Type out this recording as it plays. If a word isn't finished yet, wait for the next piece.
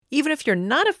Even if you're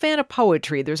not a fan of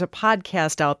poetry, there's a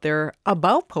podcast out there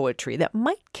about poetry that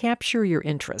might capture your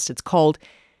interest. It's called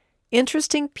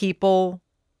Interesting People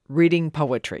Reading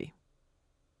Poetry.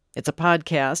 It's a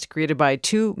podcast created by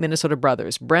two Minnesota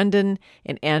brothers, Brendan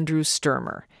and Andrew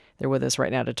Sturmer. They're with us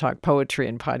right now to talk poetry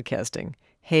and podcasting.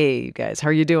 Hey, you guys, how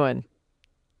are you doing?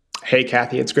 Hey,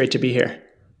 Kathy, it's great to be here.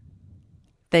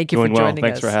 Thank you for joining us.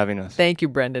 Thanks for having us. Thank you,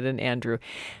 Brendan and Andrew.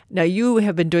 Now, you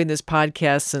have been doing this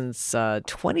podcast since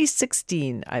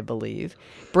 2016, I believe.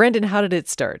 Brendan, how did it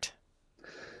start?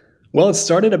 Well, it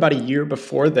started about a year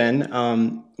before then.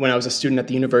 When I was a student at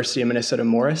the University of Minnesota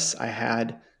Morris, I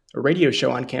had a radio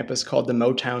show on campus called the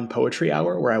Motown Poetry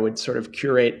Hour, where I would sort of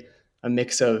curate a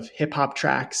mix of hip-hop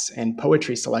tracks and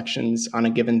poetry selections on a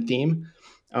given theme.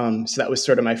 So that was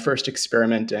sort of my first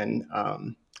experiment in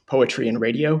poetry and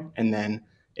radio, and then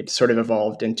it sort of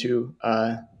evolved into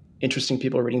interesting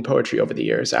people reading poetry over the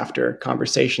years after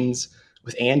conversations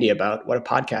with Andy about what a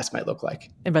podcast might look like.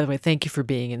 And by the way, thank you for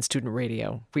being in student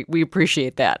radio. We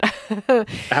appreciate that.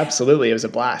 Absolutely. It was a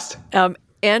blast.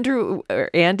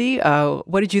 Andy,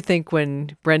 what did you think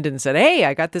when Brendan said, hey,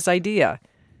 I got this idea?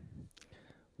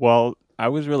 Well, I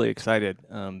was really excited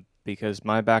because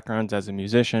my background's as a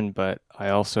musician, but I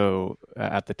also,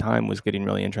 at the time, was getting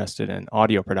really interested in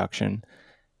audio production.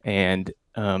 And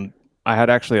I had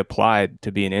actually applied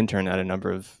to be an intern at a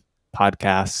number of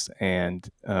podcasts and,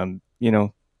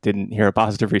 didn't hear a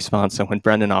positive response. So when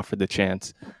Brendan offered the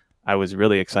chance, I was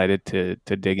really excited to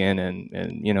dig in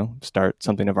and start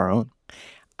something of our own.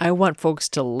 I want folks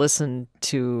to listen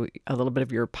to a little bit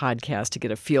of your podcast to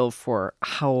get a feel for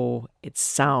how it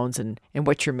sounds and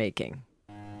what you're making.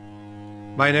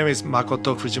 My name is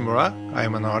Makoto Fujimura. I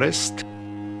am an artist.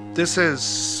 This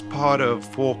is part of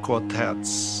four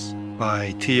quartets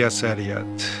by T.S.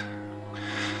 Eliot.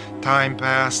 Time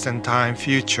past and time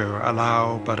future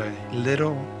allow but a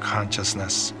little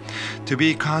consciousness. To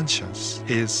be conscious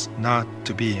is not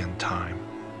to be in time,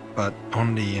 but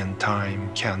only in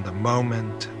time can the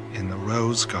moment in the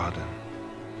rose garden,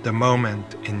 the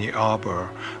moment in the arbor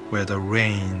where the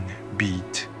rain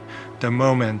beat, the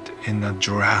moment in the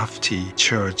drafty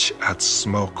church at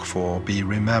Smokefall be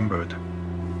remembered,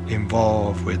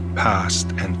 involved with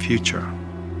past and future.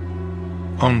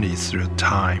 Only through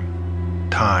time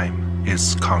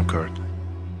is conquered.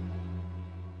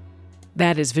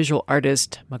 That is visual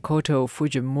artist Makoto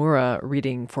Fujimura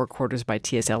reading Four Quarters by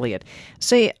T.S. Eliot.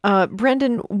 Say,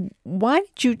 Brendan, why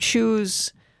did you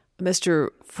choose Mr.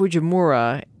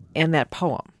 Fujimura and that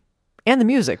poem? And the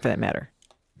music, for that matter.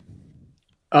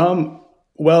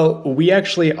 Well, we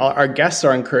actually, our guests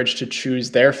are encouraged to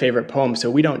choose their favorite poem. So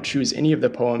we don't choose any of the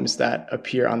poems that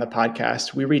appear on the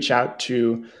podcast. We reach out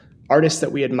to artists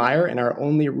that we admire, and our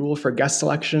only rule for guest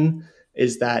selection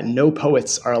is that no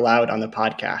poets are allowed on the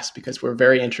podcast, because we're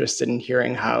very interested in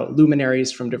hearing how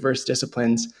luminaries from diverse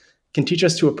disciplines can teach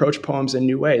us to approach poems in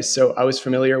new ways. So I was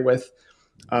familiar with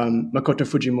Makoto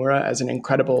Fujimura as an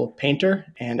incredible painter,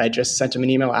 and I just sent him an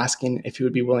email asking if he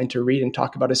would be willing to read and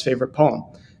talk about his favorite poem.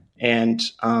 And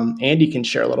Andy can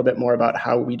share a little bit more about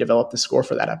how we developed the score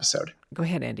for that episode. Go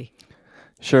ahead, Andy.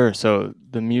 Sure. So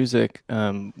the music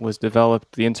was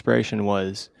developed, the inspiration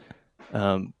was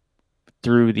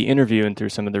through the interview and through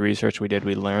some of the research we did,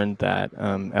 we learned that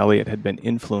Eliot had been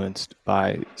influenced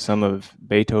by some of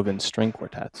Beethoven's string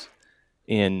quartets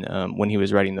in when he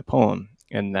was writing the poem,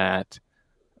 and that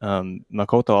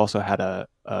Makoto also had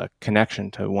a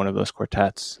connection to one of those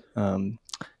quartets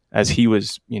as he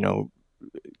was,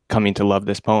 coming to love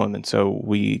this poem. And so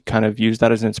we kind of used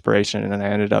that as inspiration, and then I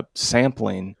ended up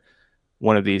sampling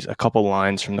a couple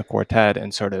lines from the quartet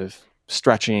and sort of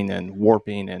stretching and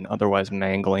warping and otherwise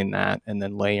mangling that, and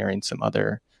then layering some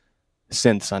other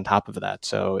synths on top of that.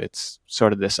 So it's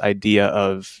sort of this idea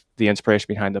of the inspiration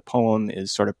behind the poem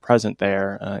is sort of present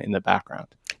there in the background.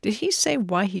 Did he say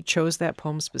why he chose that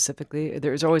poem specifically?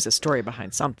 There's always a story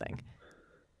behind something.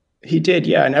 He did,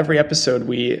 yeah. In every episode,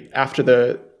 after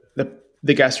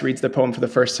the guest reads the poem for the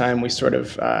first time, we sort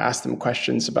of ask them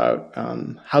questions about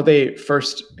how they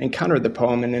first encountered the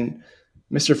poem. And in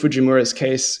Mr. Fujimura's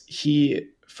case, he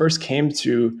first came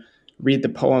to read the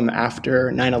poem after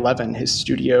 9/11. His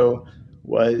studio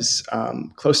was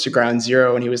close to ground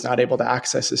zero, and he was not able to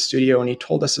access his studio. And he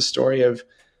told us a story of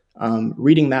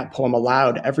reading that poem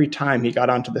aloud every time he got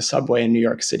onto the subway in New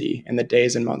York City in the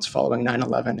days and months following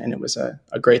 9/11. And it was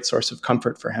a great source of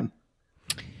comfort for him.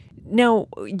 Now,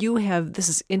 this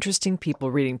is interesting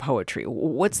people reading poetry.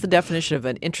 What's the definition of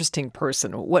an interesting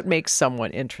person? What makes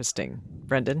someone interesting,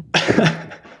 Brendan?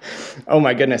 Oh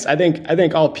my goodness. I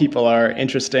think all people are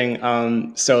interesting.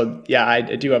 So yeah, I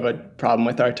do have a problem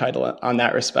with our title on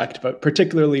that respect, but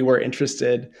particularly we're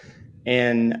interested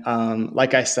in,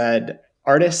 like I said,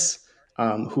 artists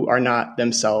who are not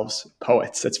themselves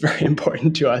poets. That's very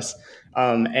important to us.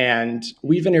 And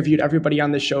we've interviewed everybody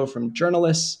on the show, from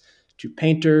journalists to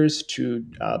painters to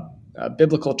a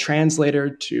biblical translator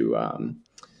to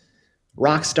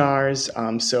rock stars.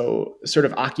 So sort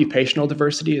of occupational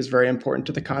diversity is very important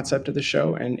to the concept of the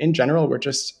show. And in general, we're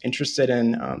just interested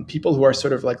in people who are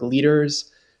sort of like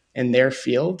leaders in their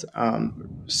field,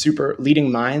 super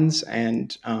leading minds,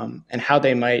 and how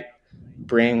they might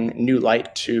bring new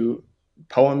light to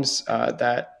poems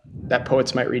that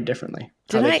poets might read differently.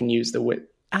 How they can use the wit.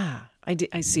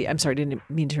 I see. I'm sorry, I didn't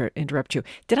mean to interrupt you.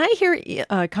 Did I hear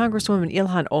Congresswoman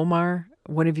Ilhan Omar,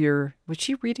 was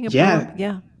she reading a poem?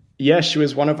 Yeah. Yeah, she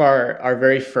was one of our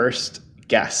very first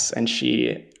guests, and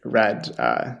she read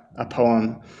a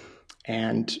poem,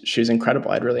 and she was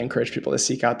incredible. I'd really encourage people to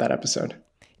seek out that episode.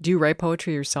 Do you write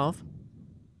poetry yourself?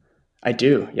 I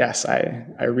do, yes.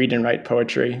 I read and write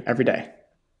poetry every day.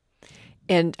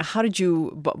 And how did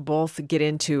you both get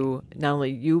into, not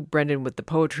only you, Brendan, with the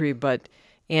poetry, but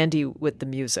Andy with the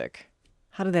music?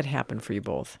 How did that happen for you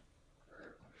both?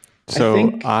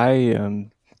 So I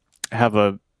have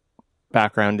a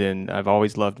background I've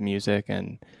always loved music,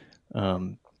 and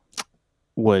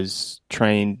was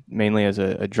trained mainly as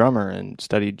a drummer and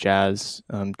studied jazz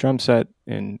drum set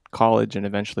in college, and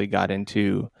eventually got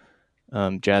into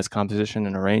jazz composition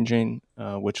and arranging,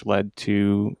 which led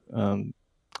to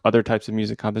other types of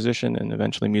music composition and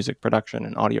eventually music production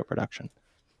and audio production.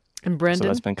 And Brendan? So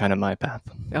that's been kind of my path.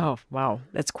 Oh, wow.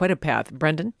 That's quite a path.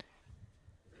 Brendan?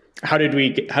 How did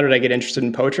I get interested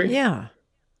in poetry? Yeah.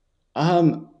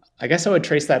 I guess I would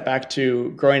trace that back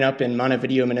to growing up in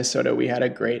Montevideo, Minnesota. We had a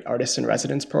great artist in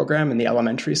residence program in the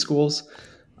elementary schools.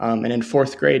 And in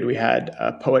fourth grade, we had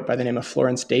a poet by the name of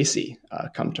Florence Dacey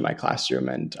come to my classroom,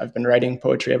 and I've been writing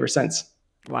poetry ever since.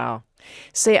 Wow.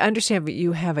 Say, I understand that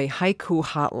you have a haiku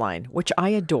hotline, which I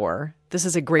adore. This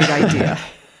is a great idea.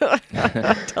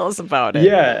 Tell us about it.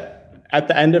 Yeah. At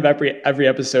the end of every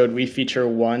episode, we feature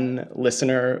one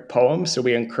listener poem. So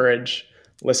we encourage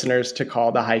listeners to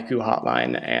call the haiku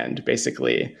hotline, and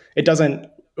basically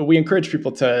we encourage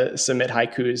people to submit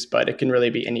haikus, but it can really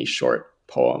be any short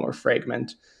poem or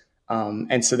fragment.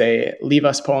 And so they leave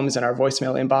us poems in our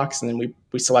voicemail inbox, and then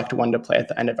we select one to play at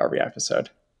the end of every episode.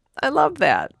 I love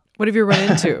that. What have you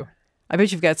run into? I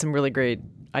bet you've got some really great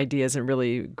ideas and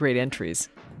really great entries.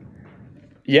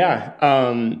 Yeah.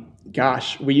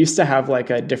 Gosh, we used to have like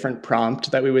a different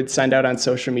prompt that we would send out on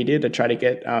social media to try to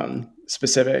get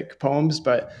specific poems.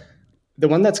 But the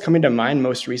one that's coming to mind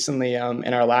most recently,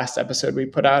 in our last episode we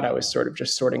put out, I was sort of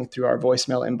just sorting through our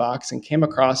voicemail inbox and came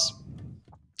across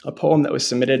a poem that was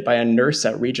submitted by a nurse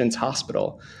at Regents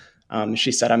Hospital.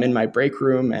 She said, "I'm in my break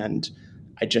room and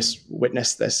I just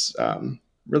witnessed this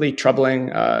really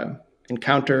troubling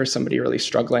encounter, somebody really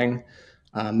struggling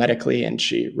medically." And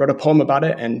she wrote a poem about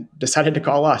it and decided to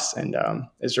call us. And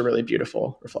it's a really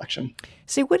beautiful reflection.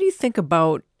 See, what do you think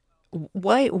about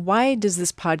why does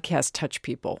this podcast touch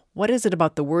people? What is it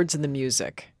about the words and the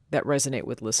music that resonate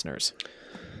with listeners?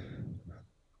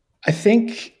 I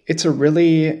think it's a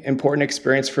really important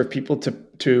experience for people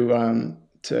to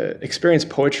experience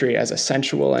poetry as a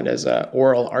sensual and as an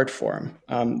oral art form.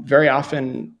 Very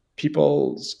often,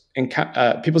 people's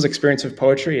experience of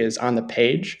poetry is on the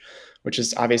page, which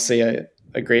is obviously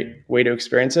a great way to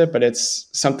experience it, but it's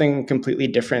something completely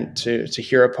different to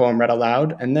hear a poem read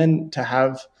aloud, and then to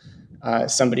have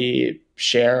somebody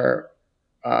share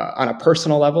on a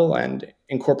personal level and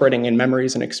incorporating in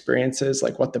memories and experiences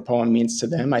like what the poem means to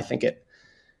them. I think it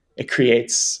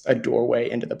creates a doorway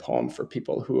into the poem for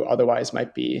people who otherwise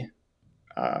might be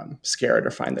scared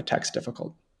or find the text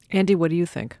difficult. Andy, what do you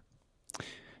think?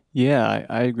 Yeah,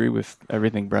 I agree with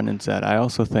everything Brendan said. I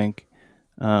also think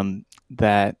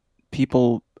that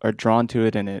people are drawn to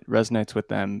it and it resonates with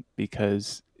them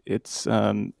because it's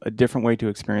a different way to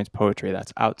experience poetry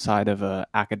that's outside of an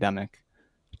academic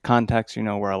context,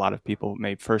 where a lot of people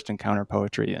may first encounter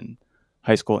poetry in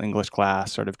high school English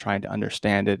class, sort of trying to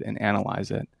understand it and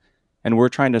analyze it. And we're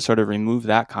trying to sort of remove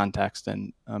that context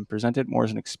and present it more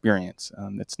as an experience.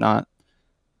 It's not,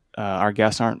 our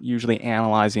guests aren't usually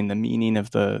analyzing the meaning of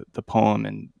the poem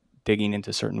and digging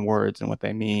into certain words and what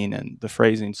they mean and the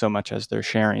phrasing so much as they're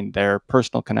sharing their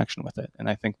personal connection with it. And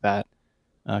I think that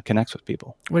connects with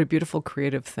people. What a beautiful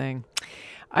creative thing.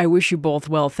 I wish you both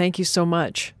well. Thank you so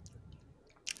much.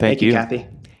 Thank you, Kathy.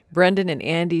 Brendan and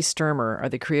Andy Sturmer are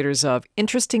the creators of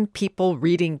Interesting People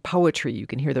Reading Poetry. You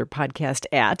can hear their podcast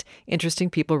at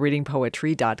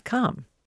interestingpeoplereadingpoetry.com.